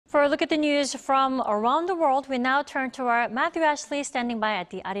For a look at the news from around the world, we now turn to our Matthew Ashley standing by at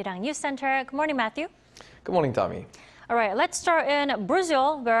the Arirang News Center. Good morning, Matthew. Good morning, Tommy. All right, let's start in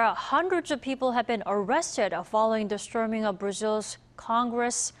Brazil, where hundreds of people have been arrested following the storming of Brazil's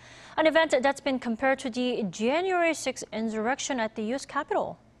Congress, an event that's been compared to the January 6th insurrection at the U.S.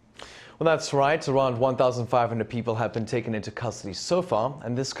 Capitol. Well, that's right. Around 1,500 people have been taken into custody so far,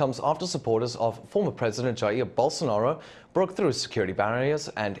 and this comes after supporters of former President Jair Bolsonaro broke through security barriers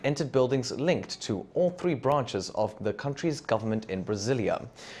and entered buildings linked to all three branches of the country's government in Brasilia.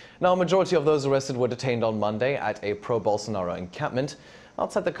 Now, a majority of those arrested were detained on Monday at a pro-Bolsonaro encampment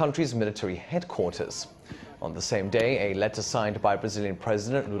outside the country's military headquarters. On the same day, a letter signed by Brazilian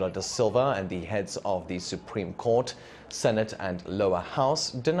President Lula da Silva and the heads of the Supreme Court, Senate and Lower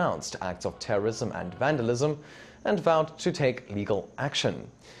House denounced acts of terrorism and vandalism and vowed to take legal action.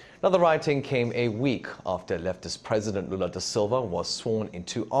 Now, the writing came a week after leftist President Lula da Silva was sworn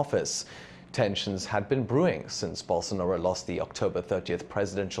into office. Tensions had been brewing since Bolsonaro lost the October 30th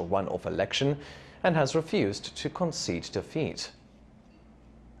presidential runoff election and has refused to concede defeat.